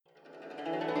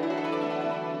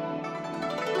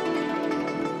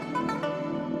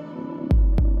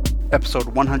episode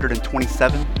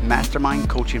 127, Mastermind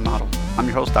Coaching Model. I'm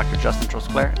your host, Dr. Justin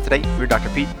Trosclair. Today, we're Dr.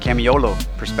 Pete Camiolo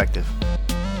Perspective.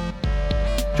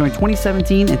 Join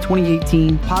 2017 and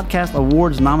 2018 Podcast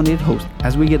Awards nominated host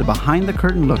as we get a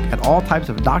behind-the-curtain look at all types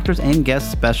of doctors and guest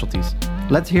specialties.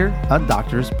 Let's hear a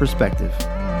doctor's perspective.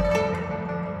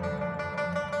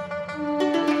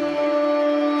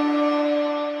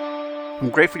 I'm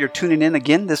grateful you're tuning in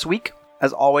again this week.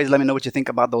 As always, let me know what you think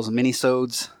about those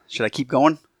mini-sodes. Should I keep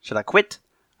going? Should I quit?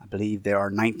 I believe there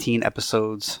are 19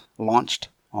 episodes launched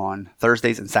on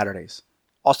Thursdays and Saturdays.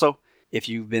 Also, if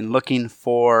you've been looking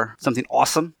for something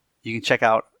awesome, you can check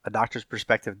out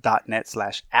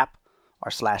adoctorsperspective.net/app or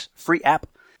 /free app.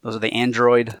 Those are the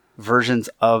Android versions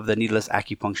of the Needless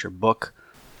Acupuncture book.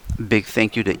 Big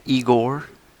thank you to Igor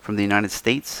from the United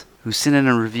States who sent in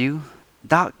a review.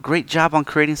 Doc, great job on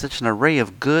creating such an array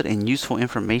of good and useful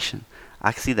information.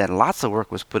 I can see that lots of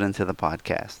work was put into the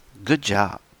podcast. Good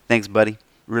job. Thanks, buddy.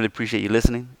 Really appreciate you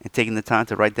listening and taking the time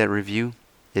to write that review.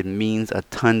 It means a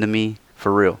ton to me,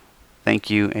 for real. Thank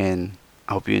you, and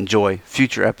I hope you enjoy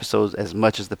future episodes as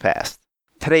much as the past.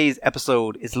 Today's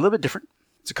episode is a little bit different.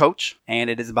 It's a coach, and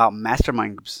it is about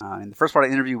mastermind groups. In the first part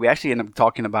of the interview, we actually ended up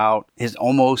talking about his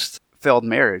almost failed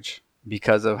marriage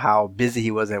because of how busy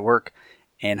he was at work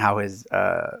and how his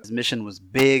mission was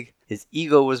big, his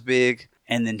ego was big,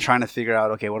 and then trying to figure out,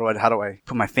 okay, how do I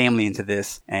put my family into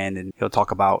this? And then he'll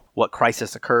talk about what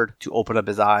crisis occurred to open up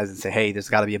his eyes and say, hey, there's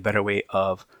got to be a better way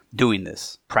of doing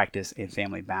this, practice and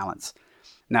family balance.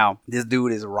 Now, this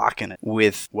dude is rocking it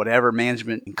with whatever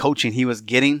management and coaching he was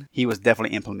getting, he was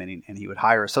definitely implementing. And he would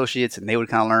hire associates and they would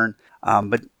kind of learn.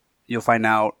 But you'll find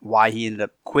out why he ended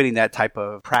up quitting that type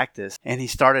of practice. And he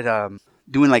started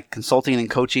doing like consulting and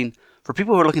coaching for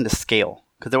people who are looking to scale,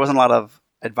 because there wasn't a lot of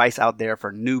advice out there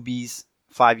for newbies,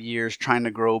 5 years trying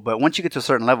to grow. But once you get to a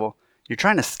certain level, you're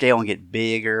trying to scale and get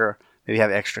bigger, maybe have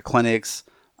extra clinics,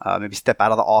 maybe step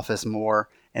out of the office more.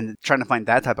 And trying to find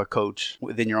that type of coach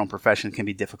within your own profession can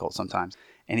be difficult sometimes.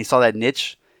 And he saw that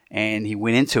niche and he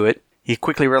went into it. He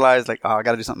quickly realized, I got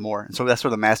to do something more. And so that's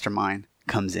where the mastermind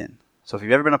comes in. So if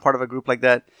you've ever been a part of a group like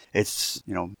that, it's,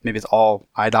 maybe it's all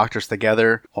eye doctors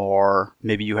together, or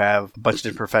maybe you have a bunch of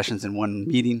different professions in one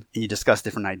meeting and you discuss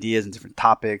different ideas and different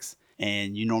topics.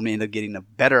 And you normally end up getting a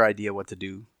better idea what to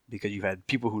do because you've had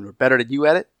people who are better than you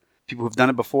at it, people who've done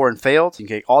it before and failed. You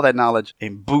can take all that knowledge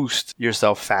and boost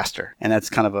yourself faster. And that's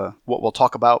kind of what we'll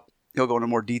talk about. He'll go into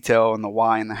more detail on the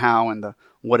why and the how and the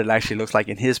what it actually looks like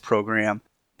in his program.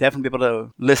 Definitely be able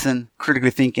to listen, critically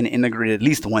think, and integrate at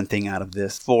least one thing out of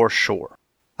this for sure.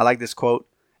 I like this quote.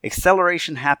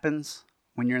 Acceleration happens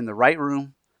when you're in the right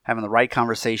room, having the right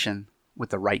conversation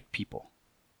with the right people.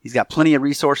 He's got plenty of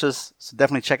resources, so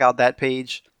definitely check out that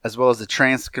page, as well as the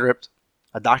transcript,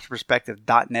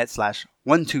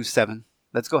 adoctorsperspective.net/127.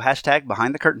 Let's go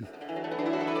 #behind the curtain.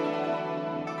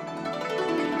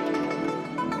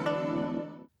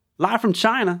 Live from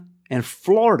China and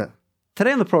Florida.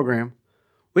 Today on the program,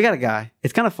 we got a guy.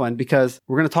 It's kind of fun because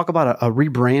we're going to talk about a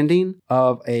rebranding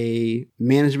of a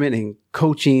management and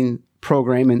coaching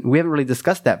program, and we haven't really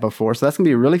discussed that before, so that's gonna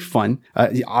be really fun.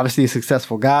 He's obviously a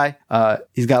successful guy.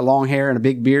 He's got long hair and a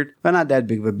big beard. Well, not that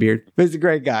big of a beard, but he's a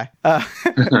great guy. But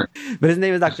his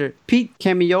name is Dr. Pete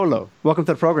Camiolo. Welcome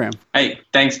to the program. Hey,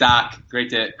 thanks, Doc.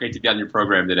 Great to be on your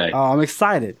program today. Oh, I'm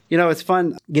excited. It's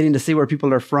fun getting to see where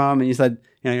people are from. And you said,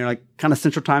 you're like kind of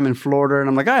central time in Florida, and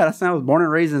I'm like, I was born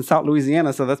and raised in South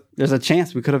Louisiana, so there's a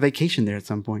chance we could have vacationed there at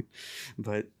some point,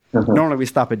 but. Normally we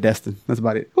stop at Destin. That's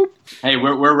about it. Whoop. Hey,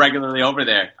 we're regularly over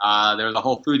there. There's a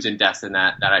Whole Foods in Destin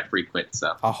that I frequent.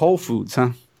 So a Whole Foods, huh?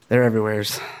 They're everywhere.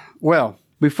 Well,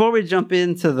 before we jump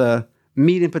into the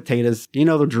meat and potatoes, you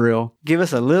know the drill. Give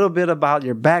us a little bit about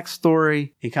your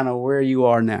backstory and kind of where you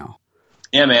are now.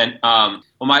 Yeah, man. Well,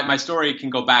 my story can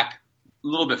go back a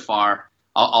little bit far.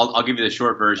 I'll give you the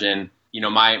short version.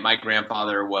 My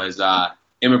grandfather was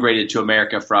immigrated to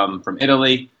America from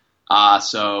Italy.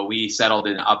 So we settled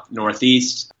in up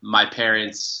northeast. My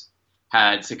parents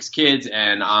had 6 kids,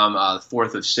 and I'm the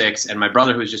fourth of 6. And my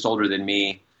brother, who was just older than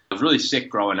me, was really sick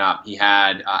growing up. He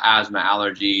had asthma,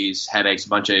 allergies, headaches, a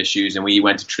bunch of issues, and we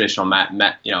went to traditional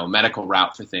medical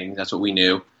route for things. That's what we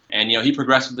knew. And he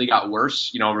progressively got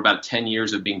worse. Over about 10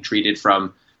 years of being treated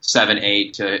from 7,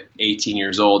 8 to 18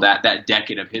 years old. That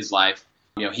decade of his life,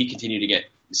 he continued to get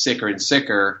sicker and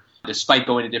sicker, despite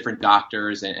going to different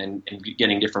doctors and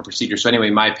getting different procedures. So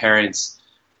anyway, my parents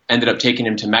ended up taking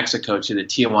him to Mexico to the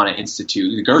Tijuana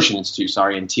Institute, the Gershon Institute,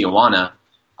 in Tijuana.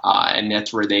 And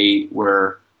that's where they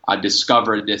were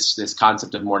discovered this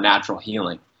concept of more natural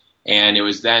healing. And it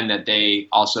was then that they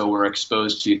also were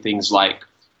exposed to things like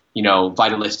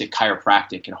vitalistic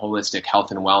chiropractic and holistic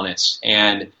health and wellness.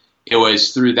 And it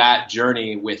was through that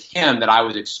journey with him that I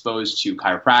was exposed to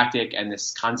chiropractic and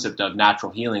this concept of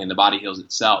natural healing and the body heals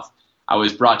itself. I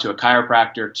was brought to a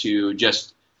chiropractor to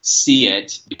just see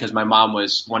it because my mom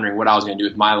was wondering what I was going to do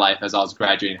with my life as I was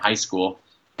graduating high school.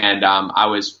 And I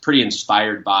was pretty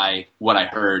inspired by what I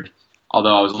heard,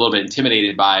 although I was a little bit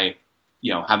intimidated by,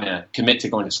 having to commit to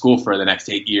going to school for the next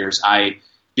 8 years. I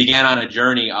began on a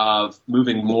journey of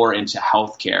moving more into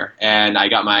healthcare. And I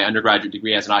got my undergraduate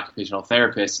degree as an occupational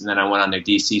therapist, and then I went on to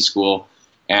DC school,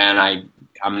 and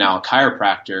I'm now a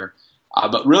chiropractor.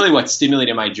 But really what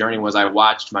stimulated my journey was I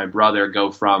watched my brother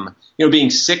go from, being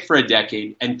sick for a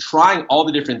decade and trying all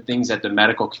the different things that the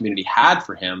medical community had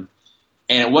for him.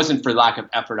 And it wasn't for lack of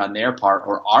effort on their part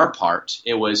or our part.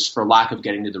 It was for lack of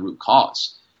getting to the root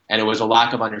cause. And it was a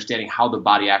lack of understanding how the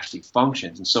body actually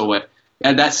functions. And so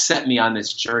that set me on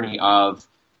this journey of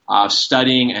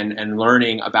studying and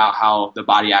learning about how the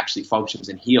body actually functions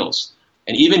and heals.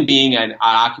 And even being an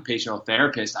occupational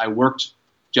therapist, I worked,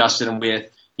 Justin, with,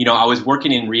 I was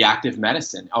working in reactive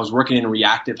medicine. I was working in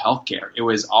reactive healthcare. It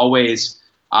was always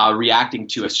reacting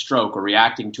to a stroke or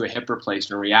reacting to a hip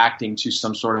replacement or reacting to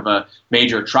some sort of a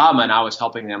major trauma, and I was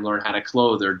helping them learn how to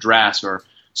clothe or dress or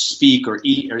speak or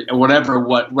eat or whatever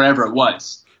it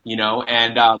was,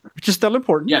 and which is still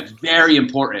important. Yeah, very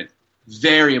important,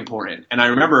 very important. And I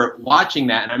remember watching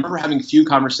that, and I remember having a few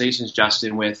conversations,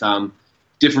 Justin, with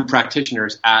different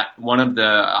practitioners at one of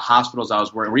the hospitals I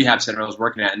was working, rehab center I was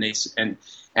working at,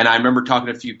 and I remember talking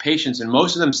to a few patients, and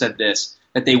most of them said this,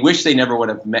 that they wish they never would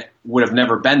have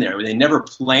never been there. They never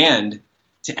planned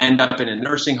to end up in a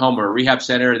nursing home or a rehab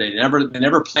center. They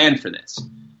never planned for this.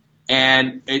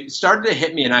 And it started to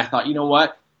hit me, and I thought, you know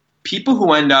what? People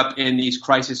who end up in these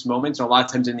crisis moments, a lot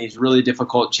of times in these really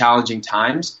difficult, challenging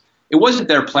times, it wasn't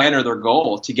their plan or their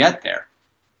goal to get there.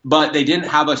 But they didn't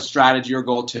have a strategy or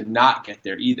goal to not get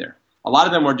there either. A lot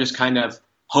of them were just kind of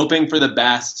hoping for the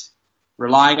best,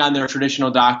 relying on their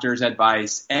traditional doctor's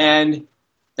advice, and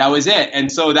that was it.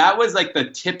 And so that was like the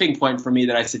tipping point for me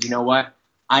that I said, you know what?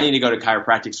 I need to go to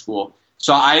chiropractic school.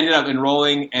 So I ended up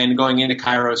enrolling and going into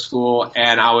chiro school,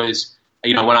 and I was,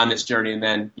 went on this journey. And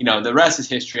then, the rest is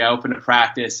history. I opened a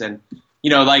practice, and,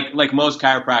 like most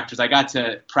chiropractors, I got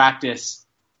to practice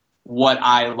what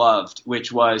I loved,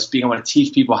 which was being able to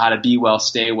teach people how to be well,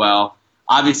 stay well.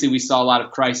 Obviously, we saw a lot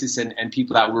of crisis and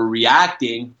people that were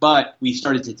reacting, but we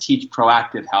started to teach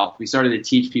proactive health. We started to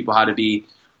teach people how to be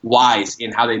wise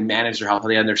in how they manage their health, how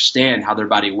they understand how their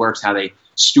body works, how they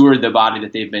steward the body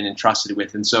that they've been entrusted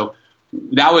with. And so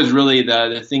that was really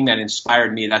the thing that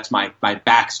inspired me. That's my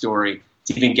backstory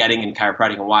to even getting in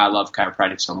chiropractic and why I love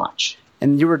chiropractic so much.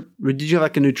 And did you have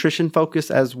like a nutrition focus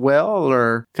as well,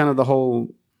 or kind of the whole?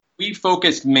 We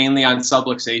focused mainly on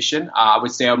subluxation. I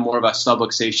would say I'm more of a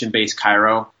subluxation-based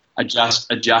chiro.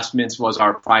 Adjustments was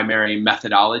our primary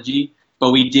methodology,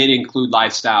 but we did include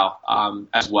lifestyle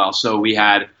as well. So we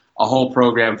had a whole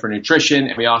program for nutrition,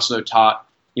 and we also taught,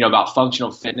 about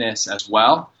functional fitness as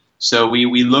well. So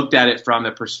we looked at it from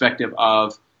the perspective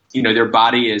of, their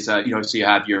body is, so you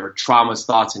have your traumas,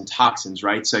 thoughts, and toxins,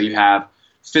 right? So you have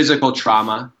physical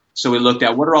trauma. So we looked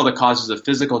at what are all the causes of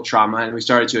physical trauma, and we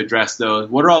started to address those.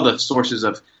 What are all the sources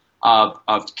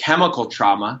of chemical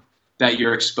trauma that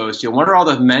you're exposed to? And what are all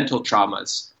the mental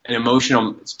traumas and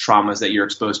emotional traumas that you're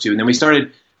exposed to? And then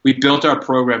we built our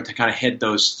program to kind of hit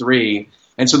those three.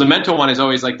 And so the mental one is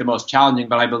always like the most challenging,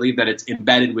 but I believe that it's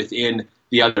embedded within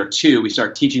the other two. We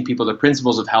start teaching people the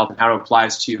principles of health and how it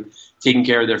applies to taking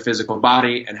care of their physical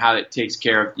body and how it takes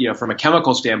care of, from a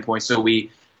chemical standpoint. So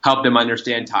we help them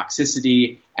understand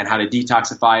toxicity and how to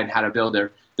detoxify and how to build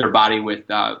their body with,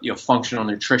 functional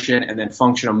nutrition and then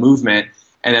functional movement.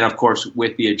 And then, of course,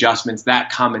 with the adjustments,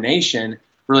 that combination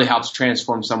really helps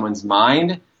transform someone's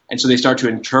mind. And so they start to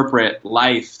interpret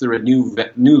life through a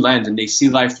new lens, and they see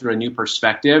life through a new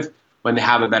perspective when they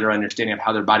have a better understanding of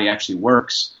how their body actually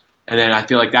works. And then I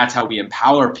feel like that's how we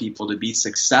empower people to be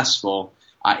successful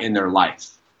in their life.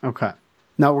 Okay.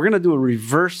 Now we're going to do a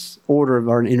reverse order of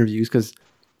our interviews because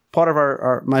part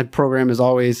of my program is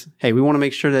always, hey, we want to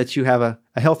make sure that you have a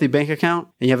healthy bank account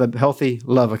and you have a healthy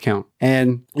love account.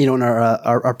 And, in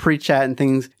our pre-chat and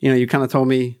things, you kind of told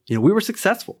me, we were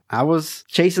successful. I was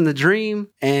chasing the dream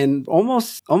and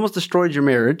almost destroyed your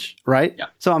marriage, right? Yeah.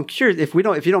 So I'm curious, if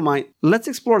you don't mind, let's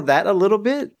explore that a little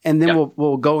bit. And then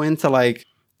we'll go into like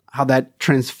how that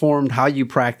transformed how you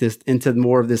practiced into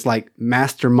more of this like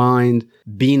mastermind,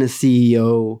 being a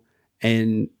CEO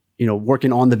and,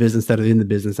 working on the business instead of in the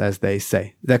business, as they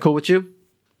say. Is that cool with you?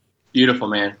 Beautiful,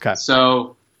 man. Okay.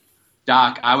 So,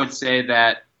 Doc, I would say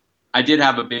that I did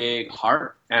have a big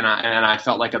heart, and I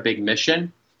felt like a big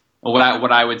mission. And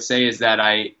what I would say is that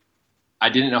I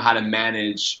didn't know how to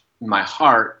manage my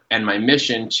heart and my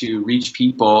mission to reach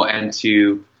people and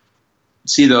to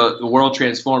see the world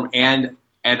transform and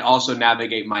also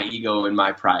navigate my ego and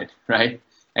my pride, right?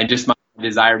 And just my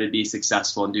desire to be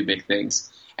successful and do big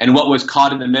things. And what was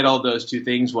caught in the middle of those two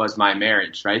things was my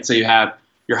marriage, right? So you have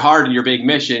your heart and your big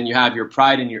mission, you have your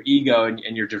pride and your ego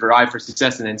and your drive for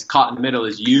success, and then it's caught in the middle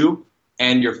is you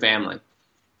and your family.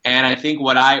 And I think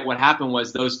what happened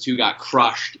was those two got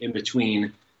crushed in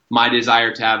between my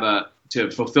desire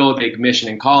to fulfill a big mission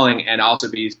and calling and also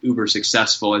be uber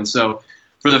successful. And so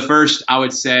for the first, I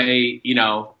would say,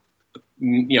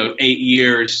 8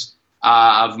 years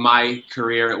of my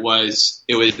career, it was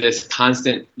this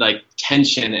constant like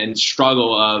tension and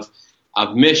struggle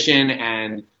of mission,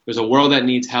 and there's a world that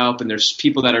needs help, and there's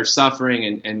people that are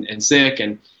suffering and sick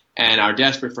and are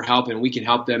desperate for help, and we can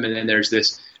help them. And then there's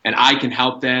this, and I can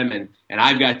help them, and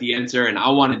I've got the answer, and I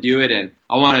want to do it, and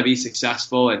I want to be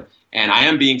successful, and I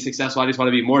am being successful. I just want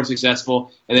to be more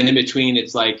successful. And then in between,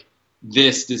 it's like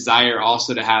this desire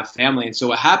also to have family. And so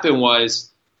what happened was,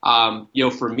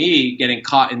 for me, getting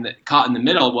caught in the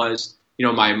middle was,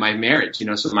 my marriage.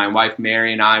 So my wife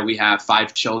Mary and I, we have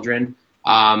 5 children.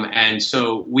 And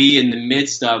so we, in the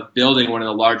midst of building one of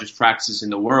the largest practices in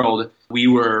the world, we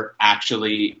were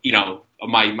actually,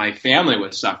 my family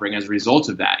was suffering as a result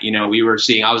of that. We were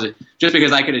seeing, just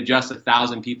because I could adjust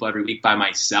 1,000 people every week by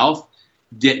myself,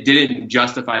 didn't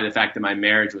justify the fact that my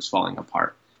marriage was falling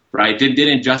apart, right?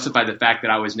 Didn't justify the fact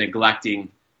that I was neglecting,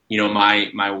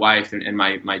 my wife and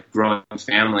my growing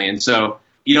family. And so,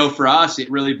 for us, it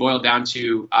really boiled down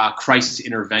to crisis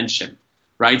intervention.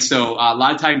 Right, so a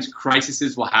lot of times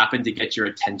crises will happen to get your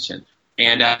attention,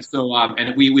 and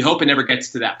we hope it never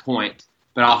gets to that point,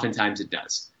 but oftentimes it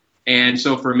does. And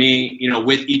so for me,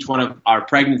 with each one of our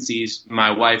pregnancies,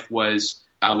 my wife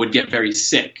would get very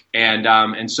sick,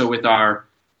 and so with our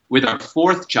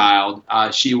 4th child,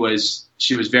 she was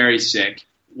very sick.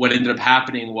 What ended up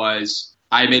happening was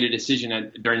I made a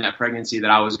decision during that pregnancy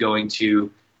that I was going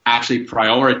to actually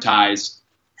prioritize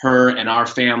her and our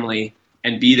family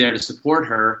and be there to support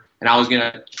her. And I was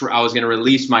gonna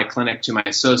release my clinic to my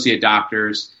associate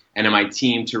doctors and to my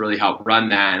team to really help run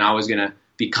that. And I was gonna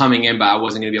be coming in, but I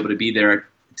wasn't gonna be able to be there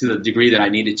to the degree that I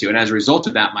needed to. And as a result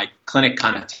of that, my clinic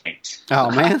kind of tanked. Oh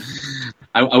man!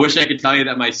 I wish I could tell you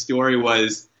that my story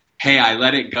was, hey, I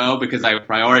let it go because I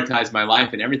prioritized my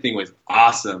life and everything was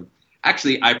awesome.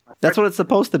 Actually, that's what it's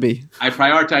supposed to be. I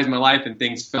prioritized my life and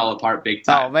things fell apart big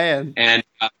time. Oh man!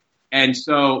 And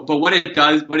so, but what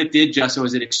it did, Justin,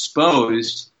 was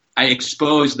I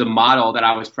exposed the model that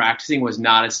I was practicing was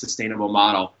not a sustainable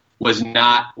model, was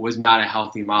not a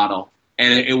healthy model.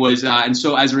 And it was, and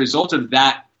so as a result of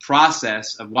that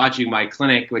process of watching my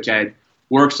clinic, which I had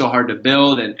worked so hard to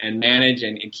build and manage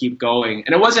and keep going.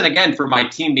 And it wasn't, again, for my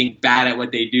team being bad at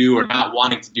what they do or not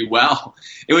wanting to do well.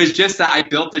 It was just that I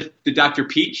built the Dr.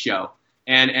 Pete show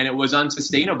and it was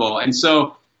unsustainable. And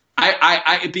so,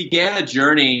 I began a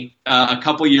journey, a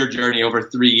couple-year journey over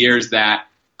 3 years that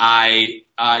I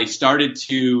started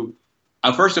to,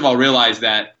 first of all, realize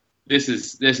that this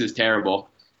is terrible.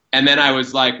 And then I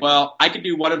was like, well, I could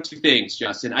do one of two things,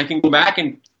 Justin. I can go back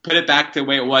and put it back to the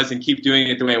way it was and keep doing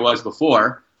it the way it was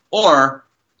before, or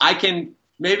I can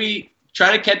maybe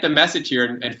try to get the message here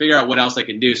and figure out what else I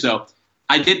can do. So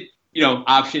I did,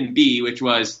 option B, which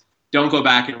was don't go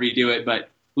back and redo it, but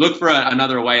look for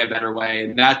another way, a better way.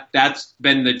 And that's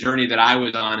been the journey that I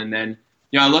was on. And then,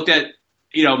 I looked at,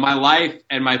 my life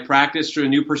and my practice through a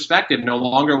new perspective. No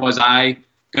longer was it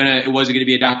wasn't going to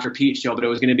be a Dr. Pete show, but it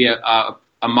was going to be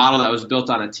a model that was built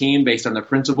on a team based on the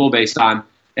principle, based on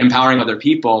empowering other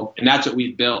people. And that's what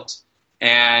we've built.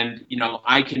 And,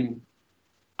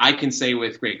 I can say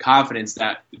with great confidence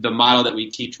that the model that we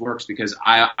teach works because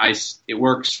it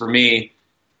works for me.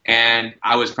 And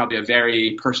I was probably a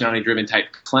very personality-driven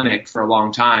type clinic for a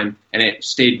long time, and it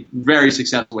stayed very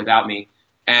successful without me.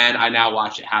 And I now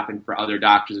watch it happen for other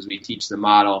doctors as we teach the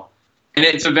model. And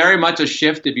it's very much a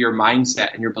shift of your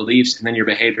mindset and your beliefs, and then your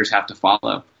behaviors have to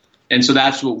follow. And so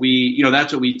that's what we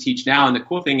teach now. And the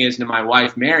cool thing is, my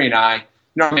wife Mary and I,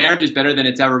 our marriage is better than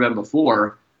it's ever been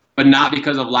before, but not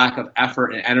because of lack of effort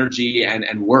and energy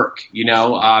and work.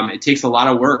 It takes a lot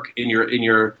of work in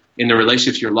the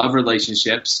relationships, your love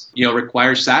relationships,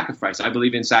 requires sacrifice. I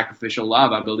believe in sacrificial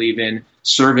love. I believe in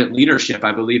servant leadership.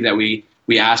 I believe that we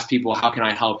ask people, how can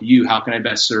I help you? How can I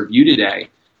best serve you today?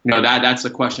 That's the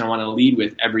question I want to lead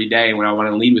with every day. And what I want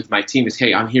to lead with my team is,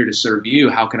 hey, I'm here to serve you.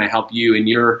 How can I help you in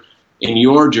your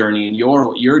journey and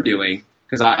what you're doing?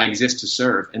 Because I exist to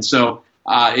serve. And so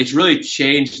it's really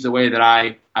changed the way that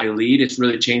I lead. It's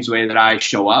really changed the way that I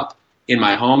show up in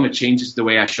my home. It changes the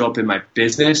way I show up in my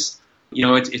business.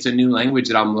 It's a new language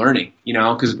that I'm learning,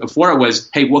 because before it was,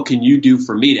 hey, what can you do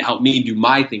for me to help me do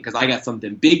my thing? Because I got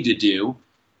something big to do.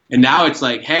 And now it's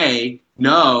like, hey,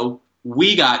 no,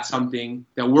 we got something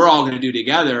that we're all going to do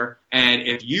together. And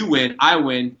if you win, I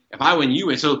win. If I win, you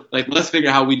win. So let's figure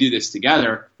out how we do this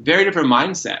together. Very different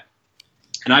mindset.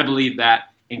 And I believe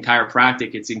that in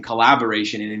chiropractic, it's in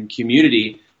collaboration and in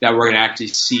community that we're going to actually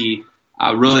see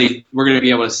we're going to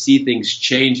be able to see things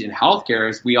change in healthcare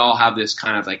as we all have this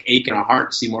kind of ache in our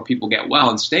heart to see more people get well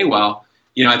and stay well.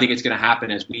 I think it's going to happen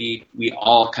as we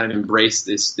all kind of embrace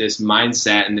this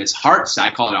mindset and this heart set. I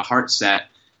call it a heart set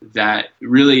that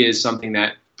really is something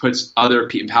that puts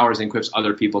empowers and equips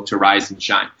other people to rise and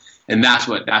shine. And that's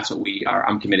what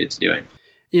I'm committed to doing.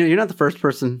 You're not the first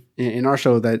person in our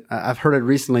show that I've heard it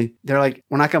recently. They're like,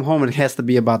 when I come home, it has to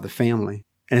be about the family.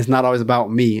 And it's not always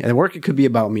about me. At work, it could be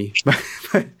about me.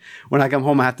 But when I come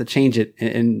home, I have to change it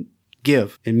and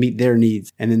give and meet their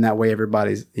needs. And in that way,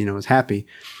 everybody's, is happy.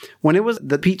 When it was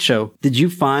the Pete show, did you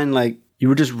find you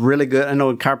were just really good? I know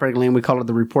in chiropractic land, we call it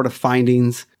the report of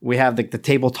findings. We have the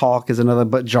table talk is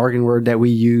another jargon word that we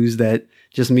use that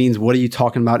just means, what are you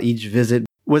talking about each visit?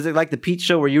 Was it like the Pete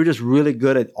show where you were just really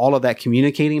good at all of that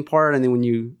communicating part? And then when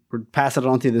you would pass it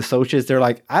on to the associates, they're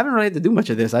like, I haven't really had to do much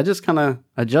of this. I just kind of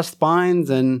adjust spines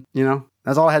and,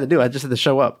 that's all I had to do. I just had to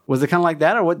show up. Was it kind of like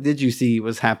that, or what did you see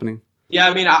was happening?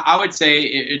 Yeah, I would say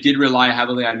it did rely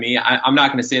heavily on me. I'm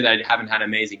not going to say that I haven't had an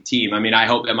amazing team. I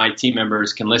hope that my team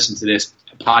members can listen to this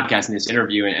podcast and this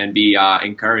interview and be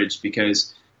encouraged,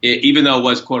 because even though it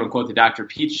was quote unquote the Dr.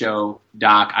 Pete show,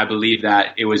 Doc, I believe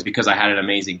that it was because I had an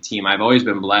amazing team. I've always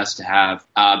been blessed to have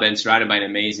been surrounded by an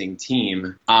amazing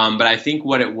team. But I think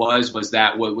what it was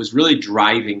that what was really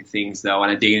driving things though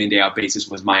on a day in and day out basis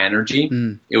was my energy.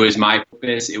 It was my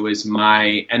purpose. It was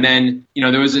and then,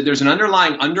 there's an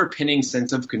underpinning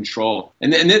sense of control.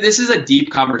 And this is a deep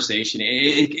conversation.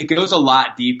 It goes a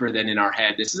lot deeper than in our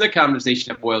head. This is a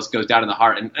conversation that goes down to the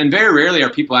heart. And very rarely are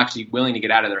people actually willing to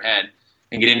get out of their head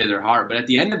and get into their heart. But at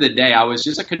the end of the day, I was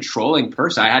just a controlling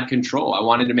person. I had control. I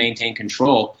wanted to maintain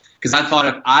control because I thought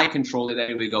if I controlled it, then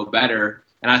it would go better.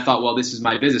 And I thought, well, this is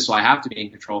my business, so I have to be in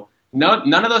control. No,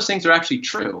 none of those things are actually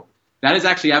true. That is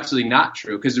actually absolutely not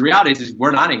true, because the reality is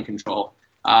we're not in control.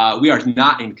 We are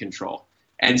not in control.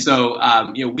 And so,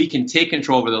 we can take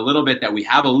control over the little bit that we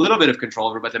have a little bit of control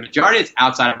over, but the majority is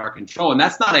outside of our control. And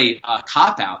that's not a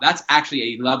cop-out. That's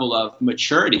actually a level of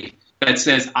maturity that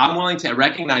says I'm willing to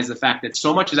recognize the fact that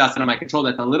so much is outside of my control,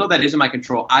 that the little that is in my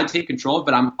control, I take control of,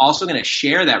 but I'm also going to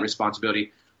share that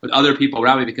responsibility with other people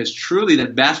around me, because truly the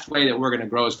best way that we're going to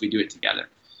grow is if we do it together.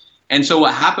 And so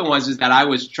what happened was that I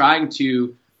was trying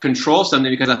to control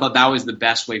something because I thought that was the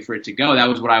best way for it to go. That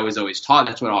was what I was always taught.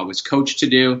 That's what I was coached to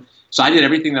do. So I did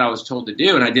everything that I was told to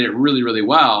do, and I did it really, really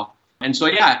well. And so,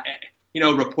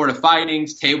 report of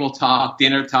findings, table talk,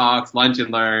 dinner talks, lunch and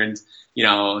learns,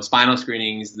 spinal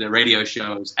screenings, the radio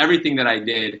shows, everything that I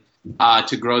did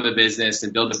to grow the business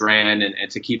and build the brand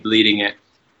and to keep leading it.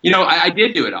 I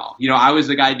did do it all. I was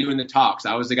the guy doing the talks.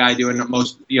 I was the guy doing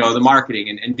the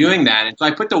marketing and doing that. And so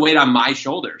I put the weight on my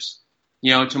shoulders,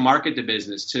 to market the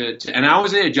business, and I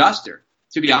was an adjuster.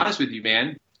 To be honest with you,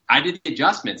 man, I did the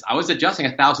adjustments. I was adjusting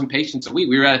 1,000 patients a week.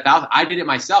 We were at 1,000. I did it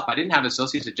myself. I didn't have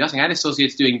associates adjusting. I had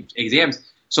associates doing exams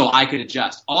so I could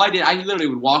adjust. All I did, I literally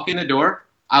would walk in the door,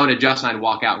 I would adjust, and I'd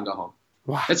walk out and go home.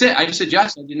 Wow. That's it. I just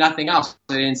adjust. I did nothing else.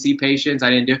 I didn't see patients. I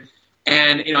didn't do,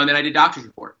 and then I did doctor's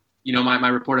report. My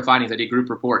report of findings. I did group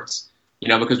reports.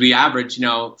 Because we average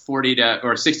 40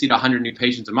 to 60 to 100 new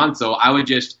patients a month. So I would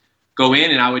just go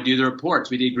in and I would do the reports.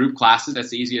 We did group classes. That's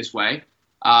the easiest way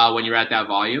when you're at that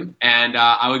volume. And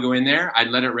I would go in there. I'd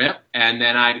let it rip, and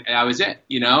then I was it.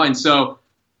 And so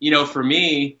for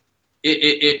me,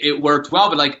 it worked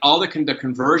well, but all the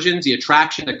conversions, the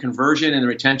attraction, the conversion, and the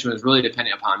retention was really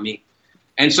dependent upon me.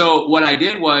 And so what I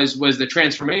did was the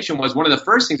transformation was one of the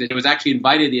first things I did was actually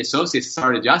invited the associates to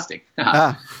start adjusting,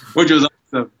 which was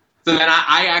awesome. So then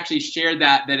I actually shared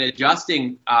that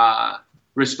adjusting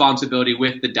responsibility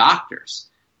with the doctors.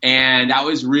 And that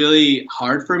was really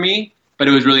hard for me, but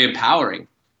it was really empowering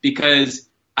because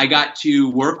I got to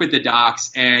work with the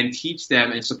docs and teach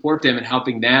them and support them and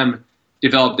helping them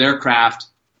develop their craft,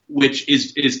 which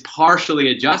is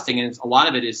partially adjusting, and a lot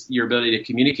of it is your ability to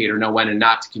communicate or know when and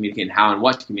not to communicate and how and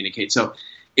what to communicate. So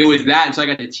it was that, and so I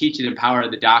got to teach and empower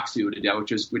the docs to do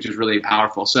it, which was really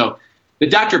powerful. So the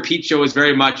Dr. Pete show was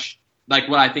very much like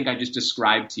what I think I just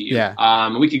described to you.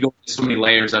 Yeah. We could go into so many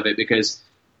layers of it because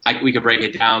we could break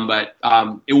it down, but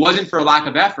it wasn't for a lack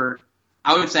of effort.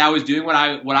 I would say I was doing what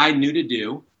I knew to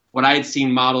do, what I had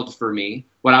seen modeled for me,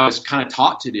 what I was kind of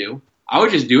taught to do. I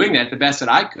was just doing that the best that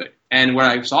I could. And what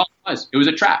I saw was it was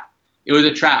a trap. It was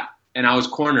a trap, and I was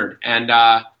cornered. And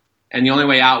the only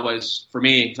way out was, for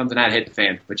me, something had to hit the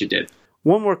fan, which it did.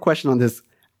 One more question on this.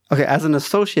 Okay, as an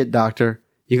associate doctor,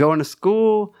 you go into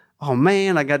school. Oh,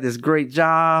 man, I got this great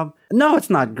job. No, it's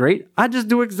not great. I just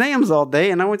do exams all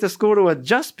day, and I went to school to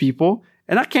adjust people,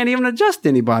 and I can't even adjust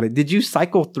anybody. Did you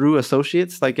cycle through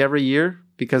associates like every year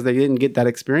because they didn't get that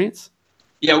experience?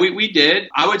 Yeah, we did.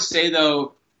 I would say,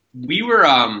 though, we were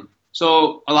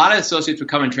so a lot of associates would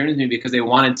come and train with me because they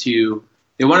wanted to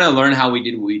learn how we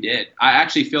did what we did. I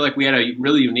actually feel like we had a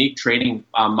really unique training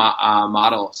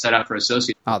model set up for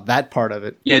associates. Oh, that part of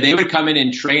it. Yeah, they would come in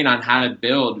and train on how to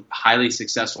build highly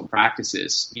successful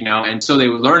practices, and so they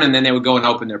would learn, and then they would go and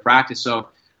open their practice. So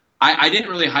I didn't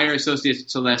really hire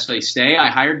associates to let them stay. I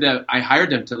hired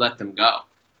them to let them go.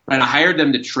 And I hired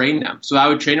them to train them. So I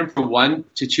would train them for 1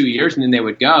 to 2 years, and then they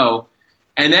would go.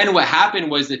 And then what happened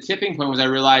was the tipping point was I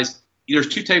realized there's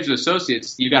two types of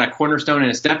associates. You got a cornerstone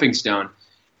and a stepping stone.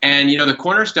 And, the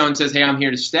cornerstone says, hey, I'm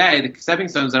here to stay. The stepping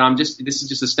stone says, this is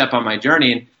just a step on my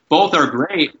journey. And both are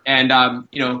great. And,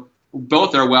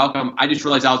 both are welcome. I just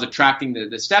realized I was attracting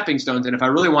the stepping stones. And if I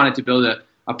really wanted to build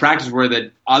a practice where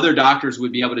the other doctors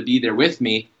would be able to be there with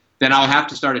me, then I'll have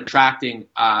to start attracting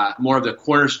more of the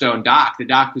cornerstone doc, the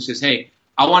doc who says, hey,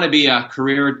 I want to be a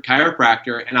career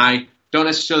chiropractor, and I don't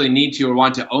necessarily need to or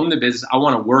want to own the business. I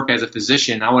want to work as a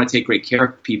physician. I want to take great care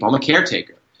of people. I'm a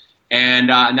caretaker. And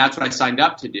that's what I signed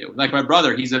up to do. Like my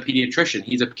brother, he's a pediatrician.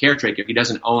 He's a caretaker. He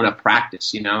doesn't own a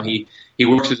practice, He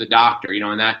works as a doctor,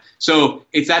 and that. So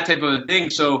it's that type of a thing.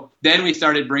 So then we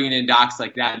started bringing in docs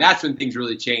like that. And that's when things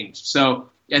really changed. So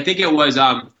I think it was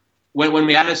when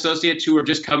we had associates who were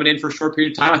just coming in for a short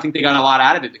period of time, I think they got a lot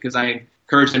out of it because I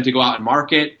encouraged them to go out and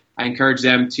market. I encouraged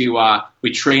them to,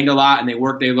 we trained a lot, and they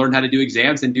learned how to do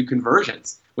exams and do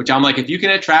conversions, which I'm like, if you can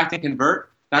attract and convert,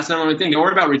 that's the number one thing. Don't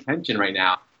worry about retention right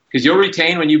now because you'll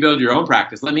retain when you build your own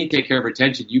practice. Let me take care of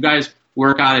retention. You guys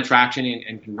work on attraction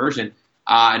and conversion,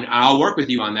 and I'll work with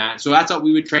you on that. So that's what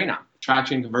we would train on,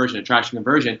 attraction,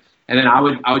 conversion. And then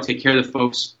I would take care of the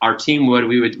folks, our team would,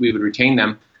 we would retain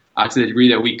them to the degree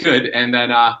that we could. And then,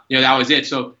 that was it.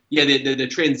 So yeah, the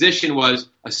transition was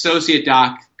associate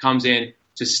doc comes in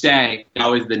to stay. That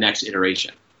was the next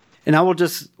iteration. And I will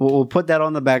we'll put that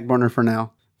on the back burner for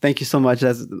now. Thank you so much.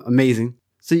 That's amazing.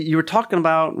 So you were talking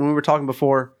about, when we were talking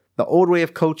before, the old way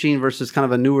of coaching versus kind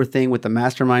of a newer thing with the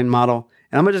Mastermind model.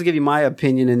 And I'm going to just give you my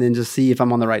opinion and then just see if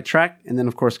I'm on the right track. And then,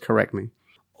 of course, correct me.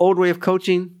 Old way of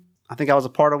coaching, I think I was a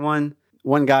part of one.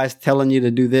 One guy's telling you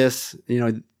to do this, get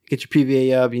your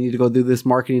PVA up. You need to go do this,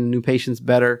 marketing new patients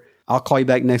better. I'll call you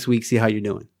back next week, see how you're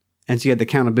doing. And so you had the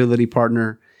accountability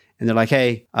partner. And they're like,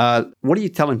 hey, what are you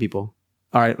telling people?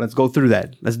 All right, let's go through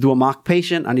that. Let's do a mock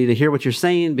patient. I need to hear what you're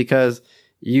saying because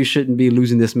you shouldn't be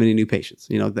losing this many new patients.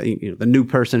 The new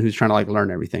person who's trying to learn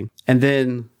everything. And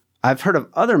then I've heard of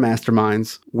other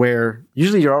masterminds where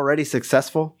usually you're already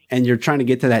successful and you're trying to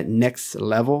get to that next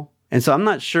level. And so I'm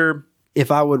not sure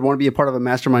if I would want to be a part of a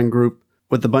mastermind group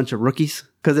with a bunch of rookies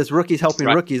because it's rookies helping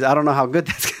rookies. I don't know how good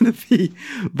that's going to be.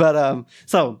 But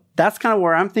so that's kind of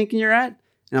where I'm thinking you're at.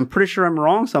 And I'm pretty sure I'm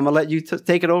wrong. So I'm going to let you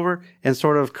take it over and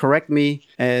sort of correct me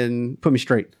and put me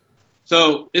straight.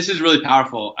 So this is really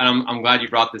powerful. And I'm glad you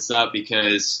brought this up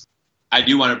because I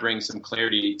do want to bring some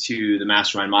clarity to the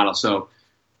Mastermind model. So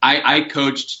I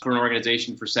coached for an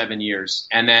organization for 7 years.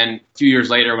 And then a few years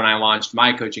later, when I launched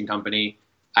my coaching company,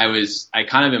 I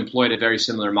kind of employed a very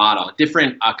similar model, a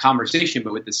different conversation,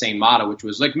 but with the same model, which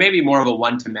was like maybe more of a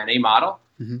one-to-many model.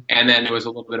 Mm-hmm. And then there was a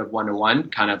little bit of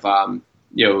one-to-one kind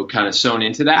of sewn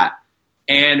into that.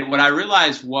 And what I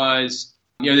realized was,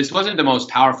 this wasn't the most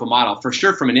powerful model. For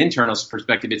sure, from an internal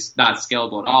perspective, it's not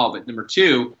scalable at all. But number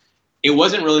two, it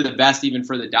wasn't really the best even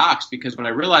for the docs because what I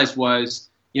realized was,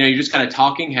 you just got a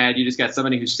talking head. You just got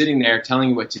somebody who's sitting there telling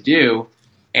you what to do.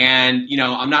 And,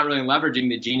 I'm not really leveraging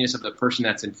the genius of the person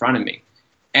that's in front of me.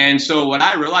 And so what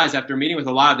I realized after meeting with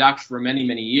a lot of doctors for many,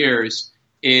 many years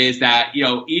is that,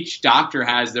 each doctor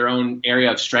has their own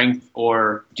area of strength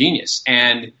or genius.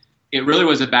 And it really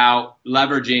was about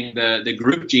leveraging the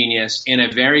group genius in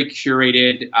a very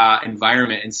curated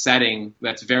environment and setting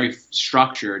that's very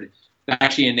structured that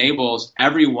actually enables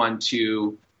everyone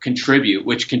to contribute,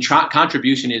 which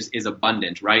contribution is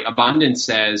abundant, right? Abundance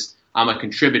says I'm a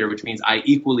contributor, which means I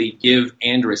equally give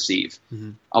and receive.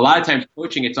 Mm-hmm. A lot of times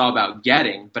coaching, it's all about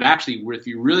getting, but actually if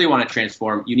you really want to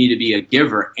transform, you need to be a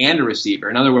giver and a receiver.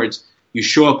 In other words, you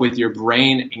show up with your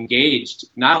brain engaged,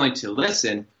 not only to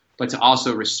listen, but to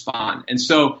also respond. And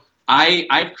so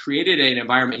I've created an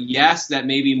environment, yes, that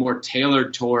may be more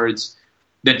tailored towards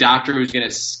the doctor who's going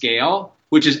to scale,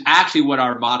 which is actually what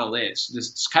our model is.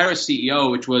 This Cairo CEO,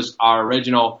 which was our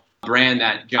original brand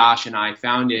that Josh and I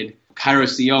founded, Cairo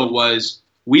CEO was,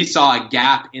 we saw a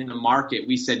gap in the market.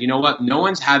 We said, you know what? No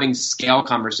one's having scale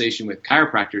conversation with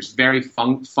chiropractors very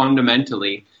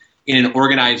fundamentally in an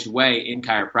organized way in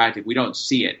chiropractic. We don't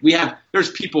see it.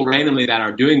 There's people randomly that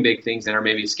are doing big things that are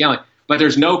maybe scaling, but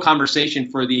there's no conversation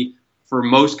for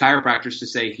most chiropractors to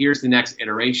say, here's the next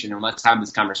iteration and let's have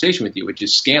this conversation with you, which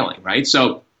is scaling, right?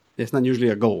 So it's not usually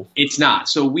a goal. It's not.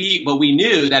 So we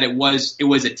knew that it was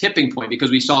a tipping point because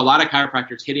we saw a lot of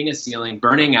chiropractors hitting a ceiling,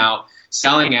 burning out,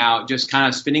 selling out, just kind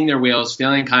of spinning their wheels,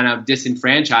 feeling kind of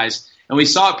disenfranchised. And we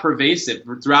saw it pervasive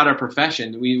throughout our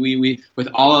profession. We with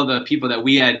all of the people that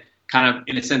we had kind of,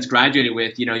 in a sense, graduated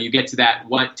with, you get to that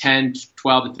 10,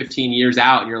 12 to 15 years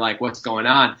out and you're like, what's going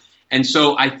on? And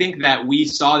so I think that we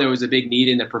saw there was a big need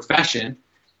in the profession.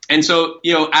 And so,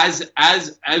 as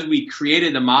we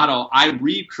created the model, I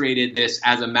recreated this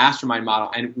as a mastermind model.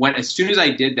 And as soon as I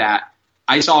did that,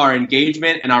 I saw our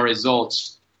engagement and our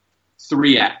results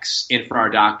 3x for our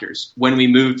doctors when we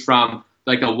moved from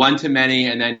like a one-to-many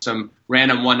and then some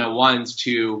random one-on-ones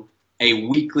to a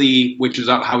weekly, which is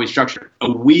how we structured it,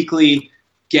 a weekly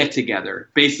get-together,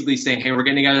 basically saying, hey, we're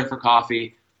getting together for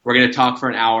coffee. We're going to talk for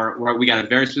an hour. We got a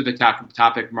very specific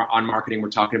topic on marketing we're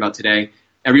talking about today.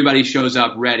 Everybody shows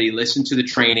up ready, listen to the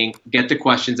training, get the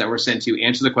questions that we're sent to,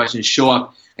 answer the questions, show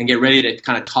up, and get ready to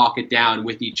kind of talk it down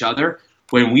with each other.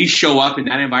 When we show up in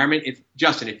that environment, if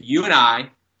you and I,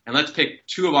 and let's pick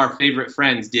two of our favorite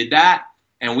friends, did that,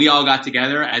 and we all got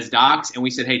together as docs, and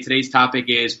we said, hey, today's topic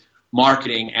is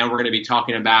marketing, and we're going to be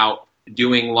talking about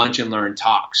doing lunch and learn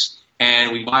talks.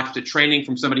 And we watched a training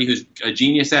from somebody who's a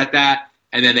genius at that,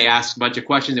 and then they asked a bunch of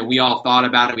questions, and we all thought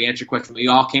about it. We answered questions. We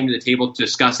all came to the table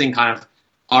discussing kind of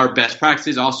our best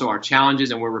practices, also our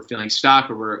challenges, and where we're feeling stuck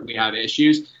or where we have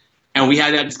issues. And we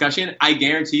had that discussion. I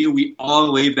guarantee you we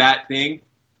all leave that thing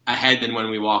ahead than when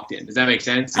we walked in. Does that make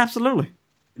sense? Absolutely.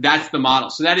 That's the model.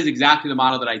 So that is exactly the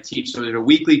model that I teach. So there's a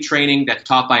weekly training that's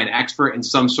taught by an expert in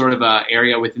some sort of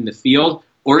area within the field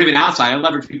or even outside. I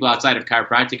leverage people outside of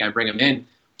chiropractic. I bring them in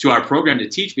to our program to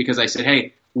teach because I said,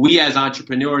 hey, we as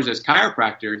entrepreneurs, as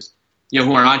chiropractors,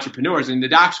 who are entrepreneurs, and the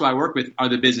docs who I work with are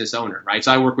the business owner, right?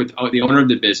 So I work with the owner of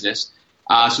the business.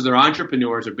 So they're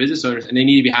entrepreneurs or business owners, and they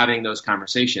need to be having those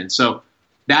conversations. So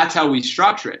that's how we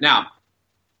structure it. Now,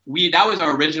 that was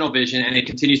our original vision, and it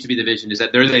continues to be the vision, is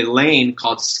that there's a lane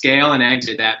called scale and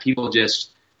exit that people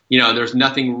just, there's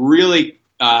nothing really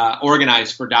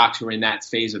organized for docs who are in that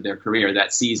phase of their career,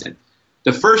 that season.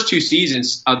 The first 2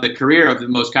 seasons of the career of the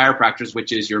most chiropractors,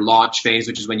 which is your launch phase,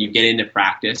 which is when you get into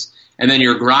practice, and then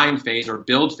your grind phase or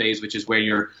build phase, which is where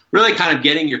you're really kind of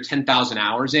getting your 10,000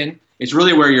 hours in. It's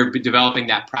really where you're developing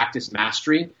that practice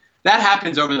mastery. That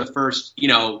happens over the first,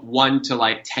 1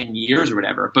 to 10 years or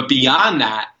whatever. But beyond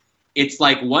that, it's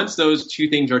like once those 2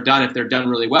 things are done, if they're done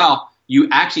really well, you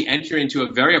actually enter into a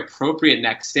very appropriate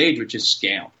next stage, which is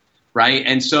scale. Right.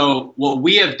 And so what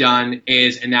we have done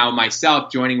is, and now myself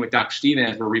joining with Dr. Steven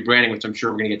as we're rebranding, which I'm sure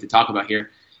we're going to get to talk about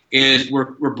here, is we're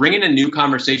bringing a new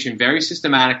conversation very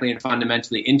systematically and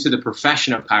fundamentally into the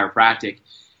profession of chiropractic.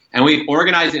 And we've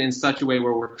organized it in such a way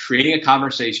where we're creating a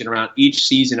conversation around each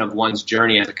season of one's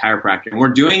journey as a chiropractor. And we're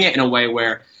doing it in a way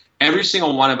where every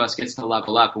single one of us gets to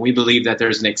level up. And we believe that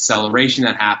there's an acceleration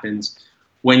that happens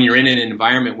when you're in an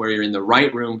environment where you're in the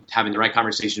right room, having the right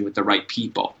conversation with the right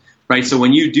people. Right, so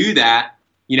when you do that,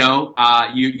 you have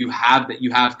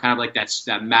kind of like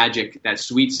that magic, that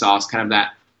sweet sauce, kind of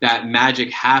that magic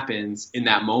happens in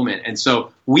that moment. And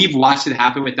so we've watched it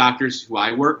happen with doctors who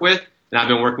I work with, and I've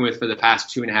been working with for the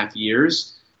past 2.5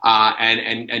 years.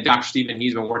 And Dr. Steven,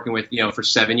 he's been working with for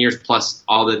 7 years plus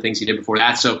all the things he did before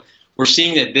that. So we're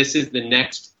seeing that this is the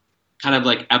next kind of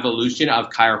like evolution of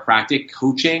chiropractic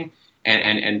coaching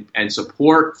and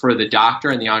support for the doctor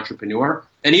and the entrepreneur.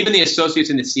 And even the associates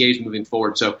and the CAs moving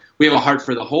forward. So we have a heart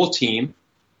for the whole team,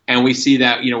 and we see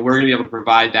that we're going to be able to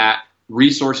provide that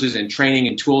resources and training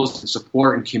and tools and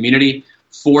support and community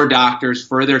for doctors,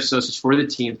 for their associates, for the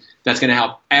team. That's going to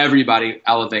help everybody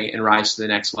elevate and rise to the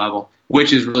next level,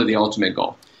 which is really the ultimate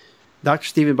goal. Dr.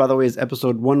 Steven, by the way, is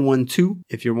episode 112,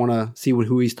 if you want to see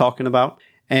who he's talking about.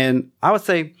 And I would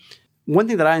say one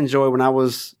thing that I enjoy when I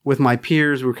was with my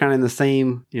peers, we were kind of in the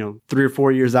same, 3 or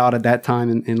 4 years out at that time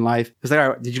in life. It's like, all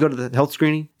right, did you go to the health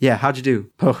screening? Yeah. How'd you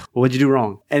do? Oh, what'd you do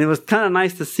wrong? And it was kind of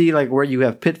nice to see like where you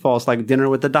have pitfalls, like dinner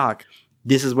with the doc.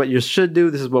 This is what you should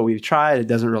do. This is what we've tried. It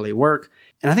doesn't really work.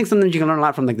 And I think sometimes you can learn a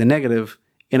lot from like the negative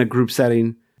in a group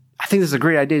setting I think this is a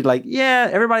great idea. Like, yeah,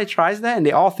 everybody tries that and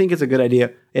they all think it's a good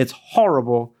idea. It's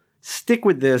horrible. Stick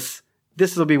with this.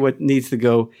 This will be what needs to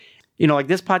go. You know, like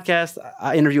this podcast,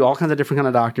 I interview all kinds of different kind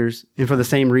of doctors. And for the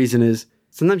same reason is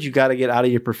sometimes you got to get out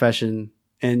of your profession.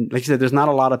 And like you said, there's not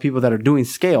a lot of people that are doing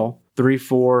scale, 3,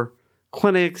 4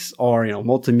 clinics or, you know,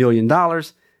 multi-million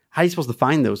dollars. How are you supposed to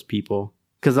find those people?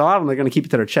 Because a lot of them are going to keep it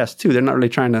to their chest too. They're not really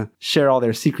trying to share all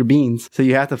their secret beans. So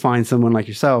you have to find someone like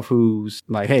yourself who's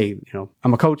like, hey, you know,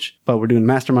 I'm a coach, but we're doing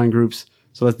mastermind groups.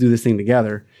 So let's do this thing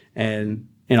together. And,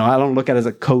 you know, I don't look at it as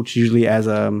a coach usually as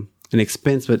an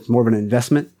expense, but more of an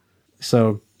investment.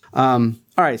 So, all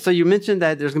right. So you mentioned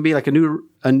that there's going to be like a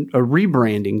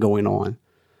rebranding going on.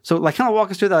 So like kind of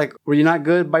walk us through that. Like, were you not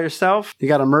good by yourself? You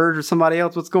got to merge with somebody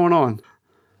else? What's going on?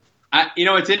 You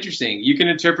know, it's interesting. You can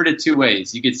interpret it 2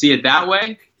 ways. You could see it that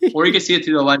way, or you can see it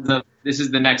through the lens of this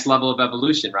is the next level of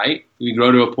evolution, right? You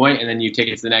grow to a point and then you take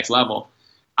it to the next level.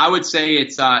 I would say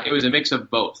it was a mix of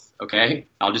both, okay?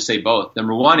 I'll just say both.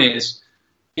 Number one is,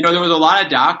 you know, there was a lot of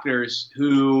doctors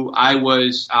who I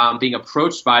was being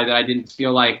approached by that I didn't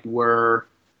feel like were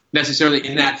necessarily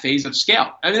in that phase of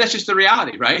scale. I mean, that's just the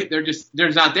reality, right?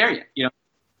 They're not there yet, you know?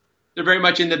 They're very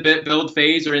much in the build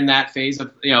phase or in that phase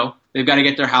of, you know, they've got to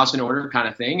get their house in order kind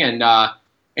of thing.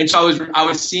 And so I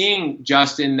was seeing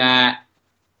Justin that,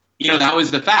 you know, that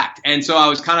was the fact. And so I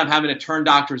was kind of having to turn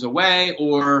doctors away,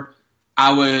 or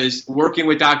I was working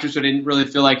with doctors who I didn't really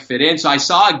feel like fit in. So I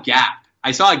saw a gap.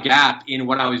 In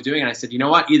what I was doing. And I said, you know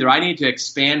what, either I need to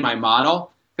expand my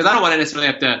model, because I don't want to necessarily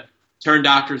have to turn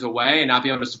doctors away and not be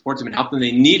able to support them and help them.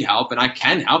 They need help and I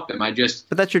can help them. But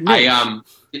that's your niche.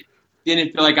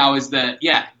 Didn't feel like I was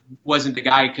wasn't the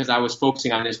guy because I was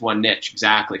focusing on this one niche.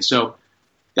 Exactly. So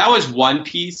that was one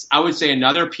piece. I would say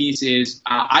another piece is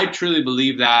I truly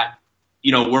believe that,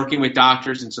 you know, working with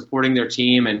doctors and supporting their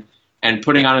team and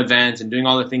putting on events and doing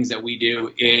all the things that we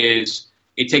do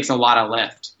it takes a lot of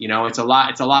lift. You know, it's a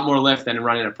lot more lift than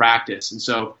running a practice. And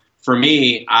so for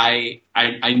me, I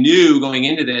knew going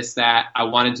into this that I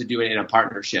wanted to do it in a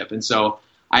partnership. And so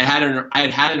I had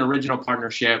an original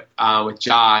partnership with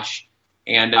Josh.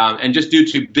 And just due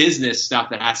to business stuff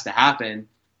that has to happen,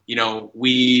 you know,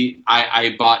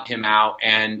 I bought him out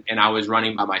and I was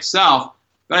running by myself.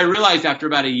 But I realized after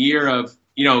about a year of,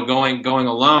 you know, going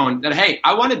alone that, hey,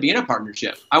 I want to be in a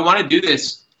partnership. I want to do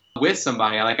this with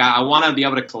somebody. Like I want to be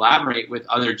able to collaborate with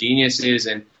other geniuses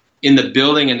and in the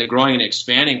building and the growing and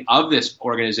expanding of this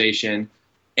organization.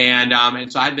 And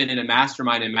so I've been in a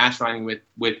mastermind and masterminding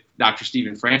with Dr.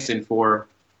 Stephen Franson for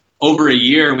over a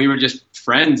year, and we were just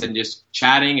friends and just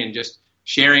chatting and just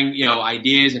sharing, you know,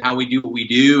 ideas and how we do what we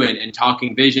do and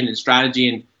talking vision and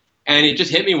strategy. And it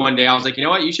just hit me one day. I was like, you know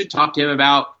what, you should talk to him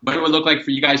about what it would look like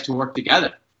for you guys to work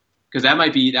together. Because that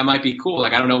might be cool.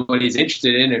 Like, I don't know what he's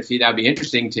interested in, if that'd be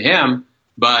interesting to him,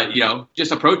 but, you know,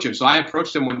 just approach him. So I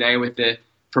approached him one day with the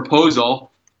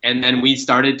proposal, and then we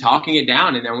started talking it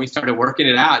down, and then we started working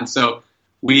it out. And so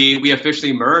we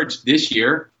officially merged this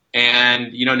year.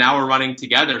 And, you know, now we're running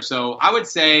together. So I would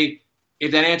say,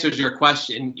 if that answers your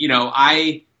question, you know,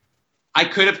 I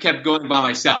could have kept going by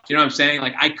myself. You know what I'm saying?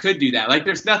 Like, I could do that. Like,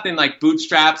 there's nothing like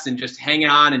bootstraps and just hanging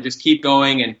on and just keep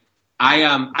going. And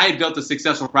I had built a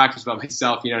successful practice by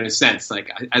myself, you know, in a sense, like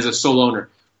as a sole owner.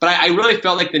 But I really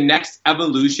felt like the next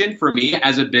evolution for me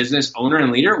as a business owner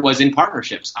and leader was in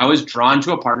partnerships. I was drawn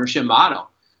to a partnership model.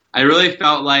 I really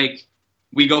felt like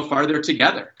we go farther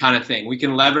together kind of thing. We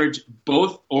can leverage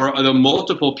both or the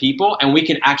multiple people, and we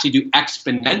can actually do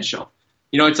exponential.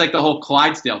 You know, it's like the whole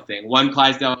Clydesdale thing. One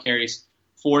Clydesdale carries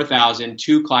 4,000,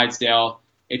 2 Clydesdale,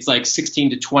 it's like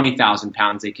 16 to 20,000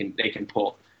 pounds they can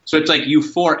pull. So it's like you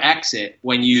 4x it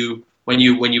when you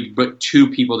put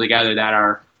 2 people together that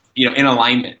are, you know, in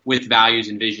alignment with values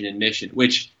and vision and mission,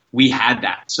 which we had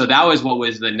that. So that was what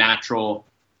was the natural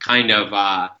kind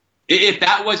of if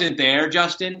that wasn't there,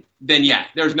 Justin, then yeah,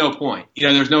 there's no point. You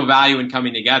know, there's no value in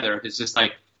coming together. It's just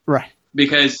like, right.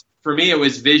 Because for me, it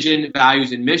was vision,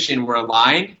 values, and mission were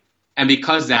aligned. And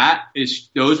because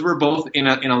those were both in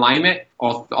alignment,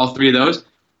 all 3 of those,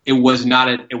 it was not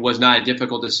a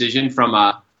difficult decision from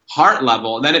a heart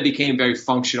level. And then it became very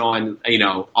functional and, you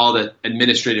know, all the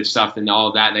administrative stuff and all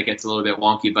of that gets a little bit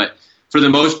wonky. But for the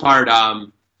most part,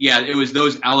 it was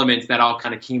those elements that all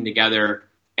kind of came together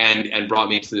and brought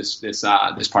me into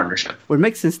this partnership. Well, it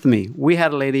makes sense to me. We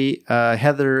had a lady,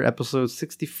 Heather, episode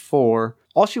 64.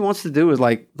 All she wants to do is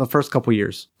like the first couple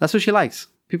years. That's what she likes.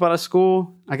 People out of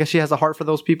school. I guess she has a heart for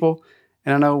those people.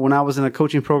 And I know when I was in a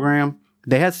coaching program,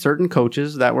 they had certain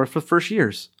coaches that were for first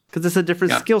years because it's a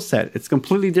different skill set. It's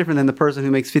completely different than the person who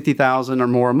makes $50,000 or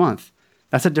more a month.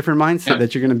 That's a different mindset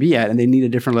that you're going to be at, and they need a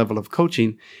different level of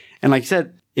coaching. And like you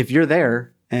said, if you're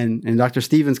there and Dr.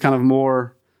 Steven's kind of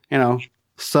more,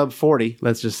 sub 40,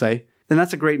 let's just say, then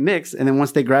that's a great mix. And then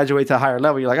once they graduate to a higher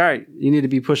level, you're like, all right, you need to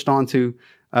be pushed on to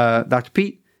Dr.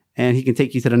 Pete, and he can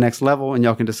take you to the next level, and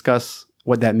y'all can discuss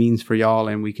what that means for y'all,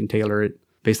 and we can tailor it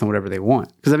based on whatever they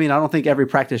want. Because, I don't think every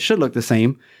practice should look the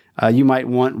same. You might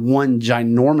want one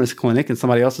ginormous clinic, and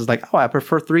somebody else is like, oh, I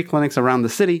prefer 3 clinics around the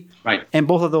city. Right. And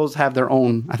both of those have their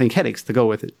own, I think, headaches to go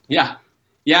with it. Yeah.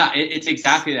 Yeah, it's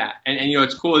exactly that. And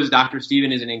what's cool is Dr.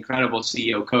 Steven is an incredible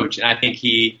CEO coach, and I think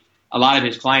a lot of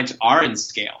his clients are in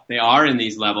scale. They are in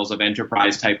these levels of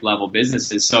enterprise type level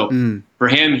businesses. So for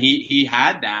him, he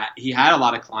had that. He had a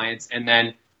lot of clients, and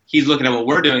then he's looking at what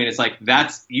we're doing, and it's like,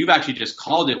 you've actually just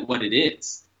called it what it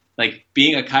is. Like,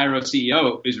 being a Chiro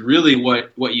CEO is really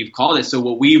what you've called it. So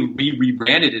what we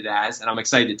rebranded it as, and I'm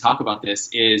excited to talk about this,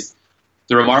 is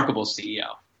the Remarkable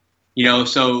CEO.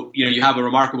 So you have a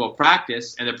remarkable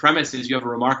practice, and the premise is you have a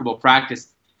remarkable practice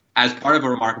as part of a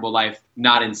remarkable life,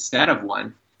 not instead of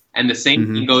one. And the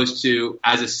same thing goes to,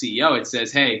 as a CEO, it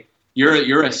says, hey,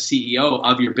 you're a CEO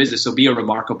of your business, so be a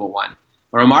remarkable one.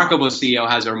 A remarkable CEO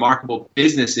has remarkable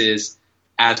businesses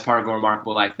as part of a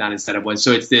remarkable life, not instead of one.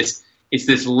 So it's this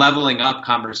leveling up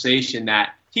conversation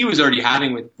that he was already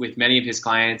having with many of his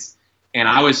clients, and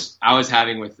I was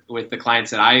having with the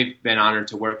clients that I've been honored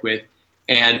to work with.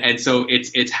 And so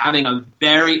it's having a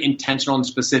very intentional and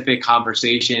specific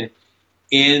conversation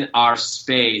in our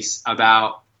space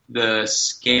about the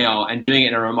scale and doing it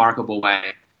in a remarkable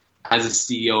way as a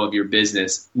CEO of your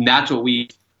business. And that's what we've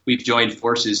joined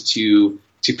forces to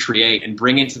create and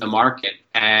bring into the market.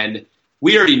 And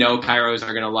we already know Chiros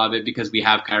are going to love it because we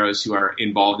have Chiros who are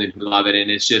involved and who love it.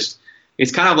 And it's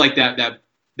kind of like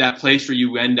that place where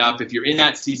you end up, if you're in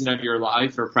that season of your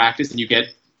life or practice and you get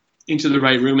into the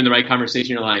right room and the right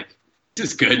conversation, you're like, this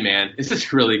is good, man. This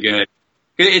is really good.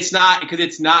 It's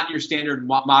not your standard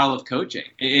model of coaching.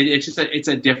 It's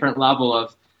a different level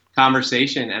of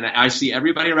conversation. And I see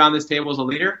everybody around this table as a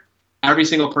leader. Every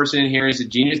single person in here is a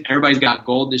genius. Everybody's got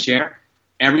gold to share.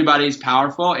 Everybody's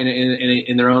powerful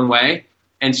in their own way.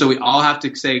 And so we all have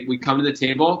to say, we come to the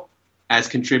table as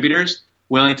contributors,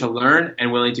 willing to learn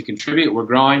and willing to contribute. We're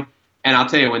growing. And I'll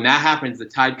tell you, when that happens, the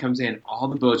tide comes in, all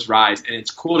the boats rise. And it's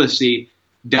cool to see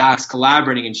docs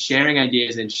collaborating and sharing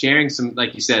ideas and sharing some,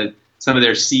 like you said, some of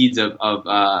their seeds of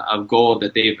gold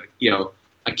that they've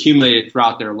accumulated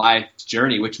throughout their life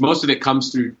journey, which most of it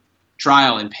comes through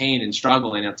trial and pain and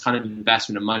struggle and a ton of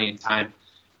investment of money and time.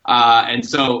 And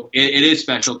so it is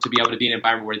special to be able to be in an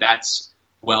environment where that's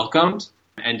welcomed.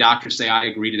 And doctors say, I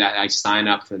agree to that. I sign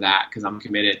up for that because I'm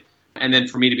committed. And then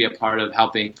for me to be a part of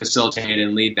helping facilitate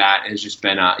and lead that has just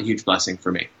been a huge blessing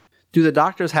for me. Do the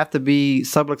doctors have to be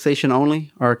subluxation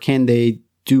only, or can they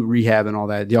do rehab and all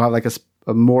that? Do y'all have like a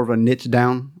more of a niche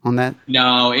down on that?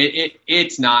 No,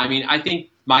 it's not. I think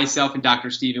myself and Dr.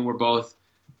 Steven were both,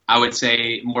 I would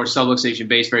say, more subluxation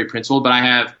based, very principled, but I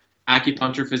have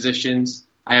acupuncture physicians,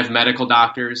 I have medical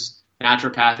doctors,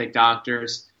 naturopathic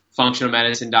doctors, functional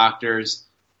medicine doctors,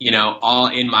 all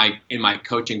in my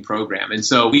coaching program. And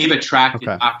so we've attracted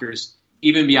doctors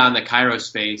even beyond the Chiro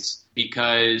space,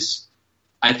 because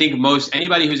I think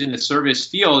anybody who's in the service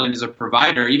field and is a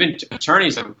provider, even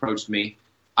attorneys have approached me.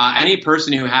 Any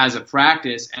person who has a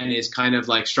practice and is kind of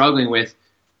like struggling with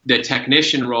the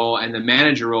technician role and the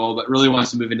manager role, but really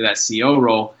wants to move into that CEO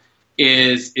role,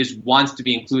 wants to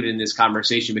be included in this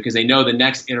conversation, because they know the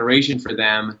next iteration for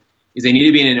them is they need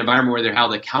to be in an environment where they're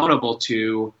held accountable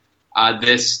to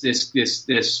this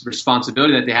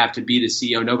responsibility that they have to be the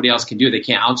CEO. Nobody else can do it. They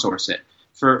can't outsource it.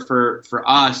 For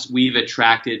us, we've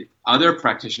attracted other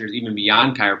practitioners even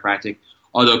beyond chiropractic.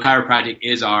 Although chiropractic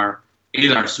is our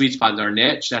sweet spot, is our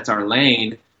niche, that's our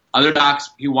lane. Other docs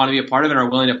who want to be a part of it are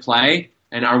willing to play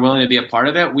and are willing to be a part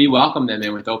of it. We welcome them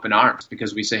in with open arms,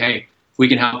 because we say, hey, if we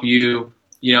can help you,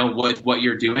 with what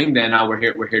you're doing, then we're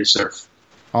here to serve.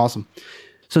 Awesome.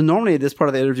 So normally at this part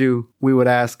of the interview,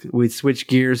 we'd switch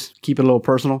gears, keep it a little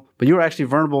personal, but you were actually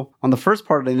vulnerable on the first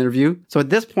part of the interview. So at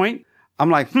this point, I'm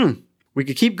like, we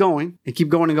could keep going and keep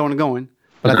going and going and going.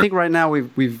 But I think right now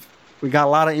we got a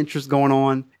lot of interest going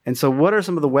on. And so what are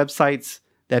some of the websites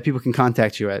that people can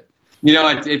contact you at?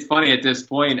 It's funny at this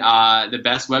point, the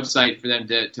best website for them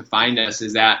to find us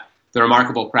is at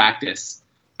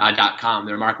theremarkablepractice.com,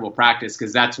 the Remarkable Practice,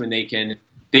 because that's when they can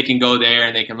go there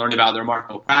and they can learn about the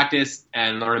Remarkable Practice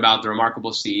and learn about the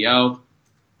Remarkable CEO.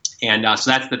 And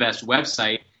so that's the best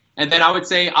website. And then I would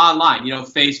say online,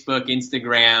 Facebook,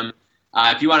 Instagram.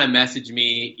 If you want to message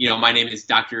me, my name is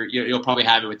Dr. You'll probably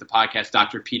have it with the podcast,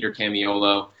 Dr. Peter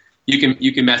Camiolo.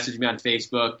 You can message me on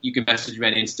Facebook. You can message me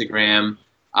on Instagram.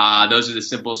 Those are the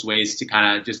simplest ways to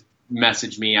kind of just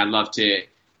message me. I'd love to,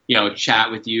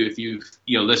 chat with you if you've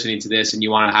listening to this and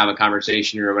you want to have a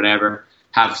conversation or whatever,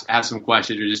 have some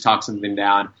questions or just talk something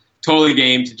down. Totally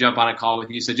game to jump on a call with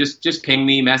you. So just ping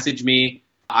me, message me,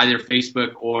 either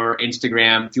Facebook or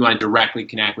Instagram if you want to directly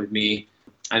connect with me.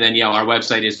 And then our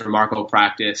website is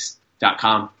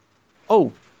remarkablepractice.com.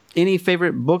 Oh, any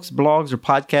favorite books, blogs, or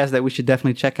podcasts that we should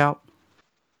definitely check out?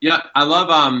 Yeah, I love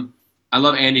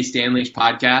Andy Stanley's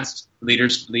podcast,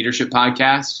 leadership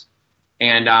podcast.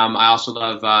 And I also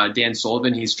love Dan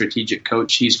Sullivan. He's a strategic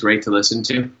coach. He's great to listen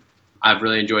to. I've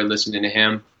really enjoyed listening to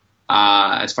him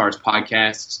as far as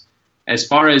podcasts. As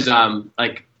far as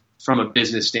like from a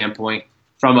business standpoint,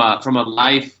 from a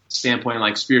life standpoint,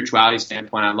 like spirituality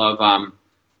standpoint, I love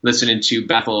listening to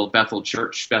Bethel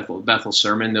Church, Bethel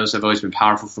Sermon. Those have always been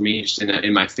powerful for me just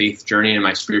in my faith journey and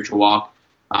my spiritual walk.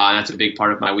 That's a big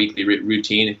part of my weekly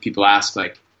routine. If people ask,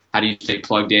 like, how do you stay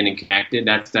plugged in and connected?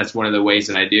 That's one of the ways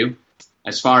that I do.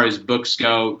 As far as books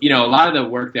go, a lot of the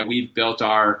work that we've built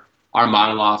our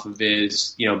model off of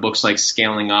is, books like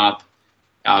Scaling Up,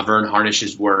 Vern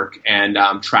Harnish's work, and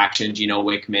Traction, Gino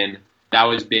Wickman. That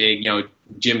was big.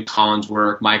 Jim Collins'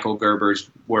 work, Michael Gerber's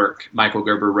work. Michael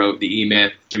Gerber wrote The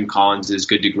E-Myth. Jim Collins is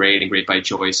Good to Great and Great by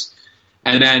Choice.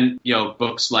 And then,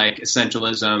 books like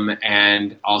Essentialism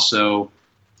and also,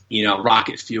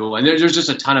 Rocket Fuel. And there's just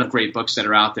a ton of great books that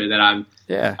are out there that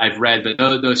I've read. But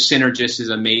those Synergist is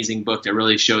an amazing book that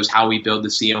really shows how we build the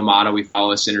CEO model. We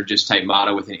follow a Synergist type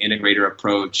model with an integrator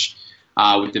approach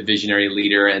with the visionary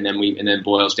leader, and then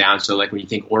boils down. So like when you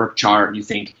think org chart, you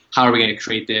think, how are we going to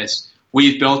create this?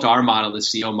 We've built our model, the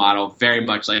CEO model, very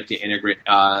much like the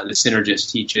Synergist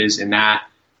teaches, and that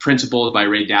Principles by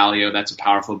Ray Dalio. That's a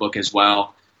powerful book as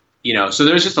well. So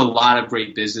there's just a lot of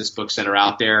great business books that are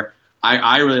out there.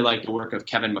 I really like the work of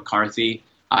Kevin McCarthy.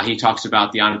 He talks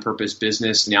about the on-purpose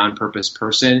business and the on-purpose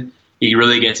person. He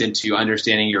really gets into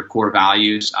understanding your core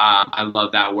values. I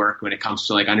love that work when it comes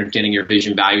to like understanding your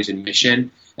vision, values, and mission,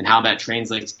 and how that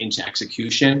translates into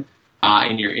execution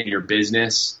in your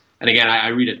business. And again, I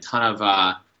read a ton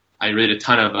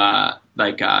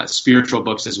of spiritual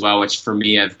books as well, which for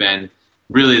me have been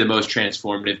really the most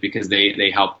transformative because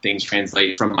they help things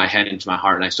translate from my head into my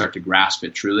heart, and I start to grasp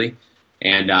it truly.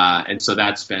 And so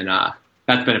that's been a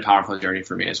powerful journey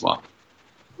for me as well.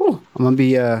 Ooh, I'm going to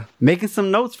be making some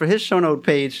notes for his show note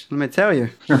page, let me tell you.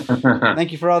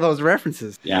 Thank you for all those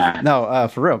references. Yeah. No,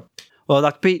 for real. Well,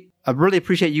 Dr. Pete, I really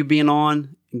appreciate you being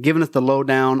on and giving us the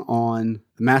lowdown on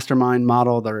the Mastermind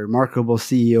model, the remarkable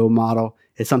CEO model.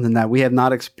 It's something that we have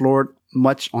not explored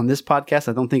much on this podcast.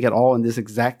 I don't think at all in this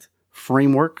exact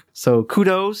framework. So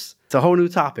kudos. It's a whole new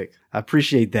topic. I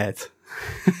appreciate that.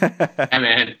 Yeah,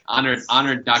 man.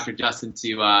 Honored, Dr. Justin,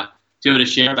 to be able to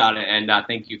share about it, and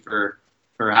thank you for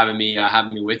having me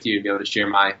with you to be able to share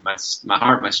my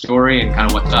heart, my story, and kind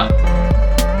of what's up.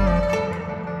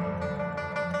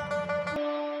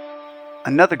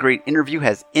 Another great interview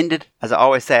has ended. As I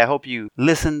always say, I hope you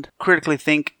listened, critically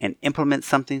think, and implement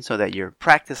something so that your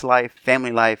practice life,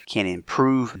 family life can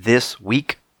improve this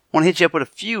week. I want to hit you up with a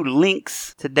few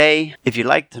links today. If you'd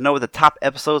like to know what the top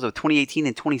episodes of 2018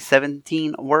 and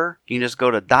 2017 were, you can just go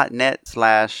to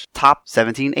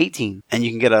 .net/top1718 and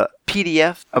you can get a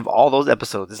PDF of all those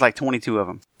episodes. It's like 22 of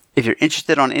them. If you're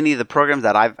interested on any of the programs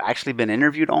that I've actually been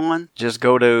interviewed on, just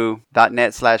go to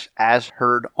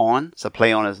 .net/asheardon. So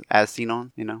play on as seen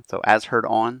on, so as heard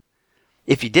on.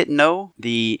 If you didn't know,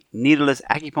 the Needleless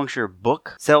Acupuncture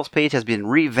book sales page has been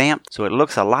revamped, so it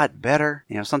looks a lot better.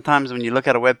 Sometimes when you look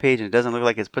at a web page and it doesn't look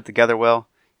like it's put together well,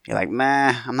 you're like,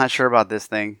 I'm not sure about this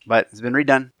thing. But it's been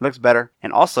redone. Looks better.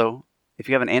 And also, if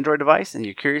you have an Android device and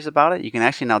you're curious about it, you can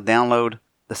actually now download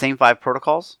the same 5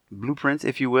 protocols, blueprints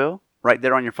if you will, right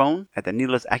there on your phone at the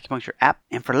Needleless Acupuncture app.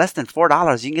 And for less than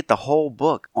 $4, you can get the whole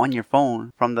book on your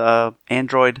phone from the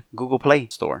Android Google Play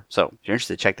store. So if you're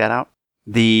interested, check that out.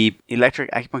 The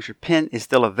electric acupuncture pen is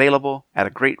still available at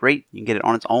a great rate. You can get it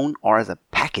on its own or as a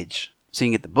package. So you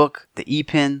can get the book, the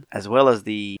e-pen, as well as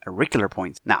the auricular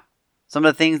points. Now, some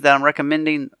of the things that I'm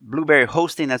recommending, Blueberry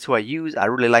Hosting, that's who I use. I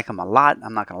really like them a lot.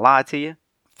 I'm not going to lie to you.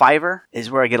 Fiverr is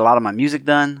where I get a lot of my music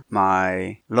done,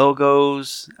 my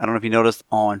logos. I don't know if you noticed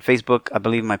on Facebook, I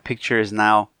believe my picture is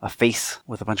now a face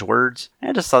with a bunch of words.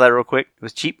 I just saw that real quick. It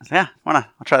was cheap. Yeah, why not?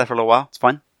 I'll try that for a little while. It's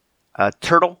fun.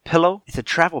 Turtle pillow. It's a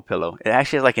travel pillow. It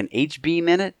actually has like an H-beam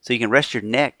in it, so you can rest your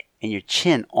neck and your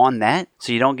chin on that,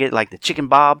 so you don't get like the chicken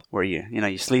bob where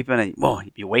you're sleeping and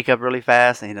you wake up really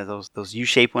fast. And those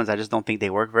U-shaped ones, I just don't think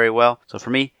they work very well. So for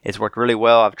me, it's worked really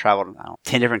well. I've traveled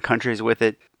 10 different countries with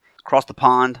it, across the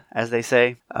pond, as they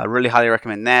say. I really highly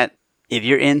recommend that. If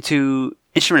you're into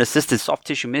instrument-assisted soft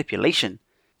tissue manipulation,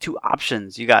 two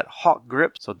options. You got Hawk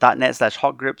Grips, so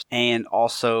 .net/Hawk Grips, and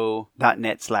also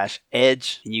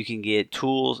 .net/Edge. And you can get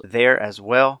tools there as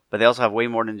well. But they also have way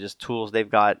more than just tools. They've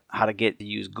got how to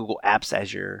use Google Apps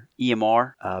as your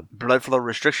EMR. Blood flow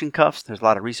restriction cuffs. There's a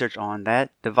lot of research on that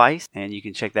device. And you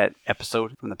can check that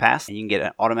episode from the past. And you can get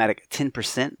an automatic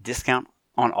 10% discount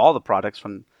on all the products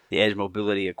from the Edge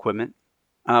mobility equipment.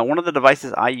 One of the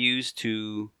devices I use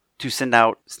to send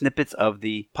out snippets of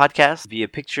the podcast via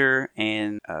picture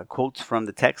and quotes from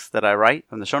the text that I write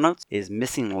from the show notes is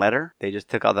Missing Letter. They just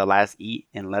took out the last E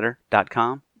in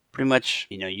letter.com. Pretty much,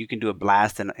 you can do a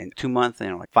blast in 2 months,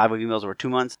 like 5 emails over 2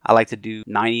 months. I like to do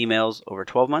 9 emails over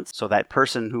 12 months. So that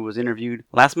person who was interviewed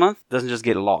last month doesn't just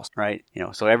get lost, right?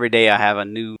 So every day I have a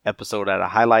new episode that I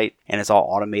highlight and it's all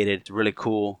automated. It's really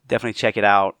cool. Definitely check it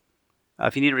out.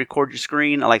 If you need to record your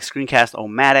screen, I like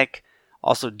Screencast-O-Matic.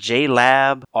 Also,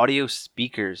 JLab audio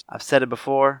speakers. I've said it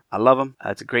before. I love them.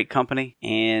 It's a great company.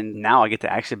 And now I get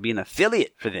to actually be an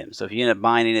affiliate for them. So if you end up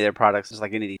buying any of their products, just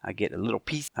like anything, I get a little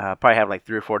piece. Probably have like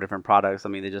 3 or 4 different products. I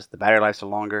mean, the battery lives are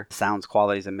longer. The sound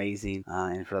quality is amazing.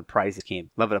 And for the price, you can't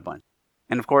love it a bunch.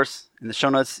 And of course, in the show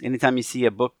notes, anytime you see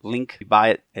a book link, you buy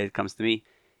it, it comes to me.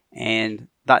 And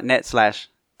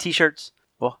 .net/t-shirts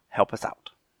will help us out.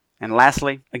 And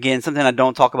lastly, again, something I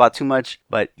don't talk about too much,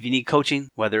 but if you need coaching,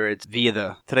 whether it's via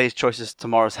the Today's Choices,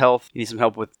 Tomorrow's Health, you need some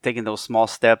help with taking those small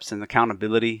steps and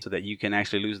accountability so that you can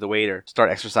actually lose the weight or start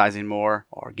exercising more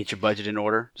or get your budget in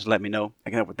order, just let me know.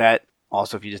 I can help with that.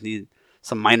 Also, if you just need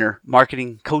some minor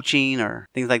marketing coaching or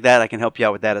things like that, I can help you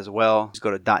out with that as well. Just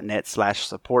go to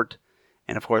 .net/support.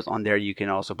 And of course, on there, you can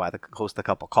also host a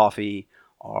cup of coffee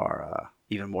or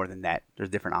even more than that. There's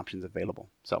different options available.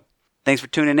 So thanks for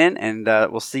tuning in, and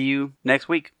we'll see you next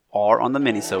week or on the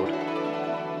minisode.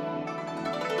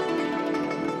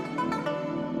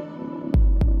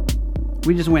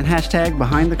 We just went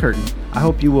 #behind the curtain. I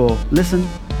hope you will listen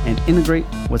and integrate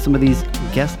what some of these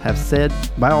guests have said.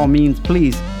 By all means,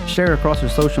 please share across your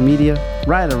social media,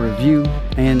 write a review,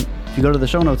 and if you go to the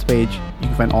show notes page, you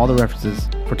can find all the references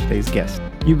for today's guest.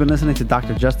 You've been listening to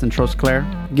Dr. Justin Trosclair,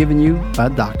 giving you a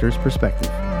doctor's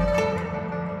perspective.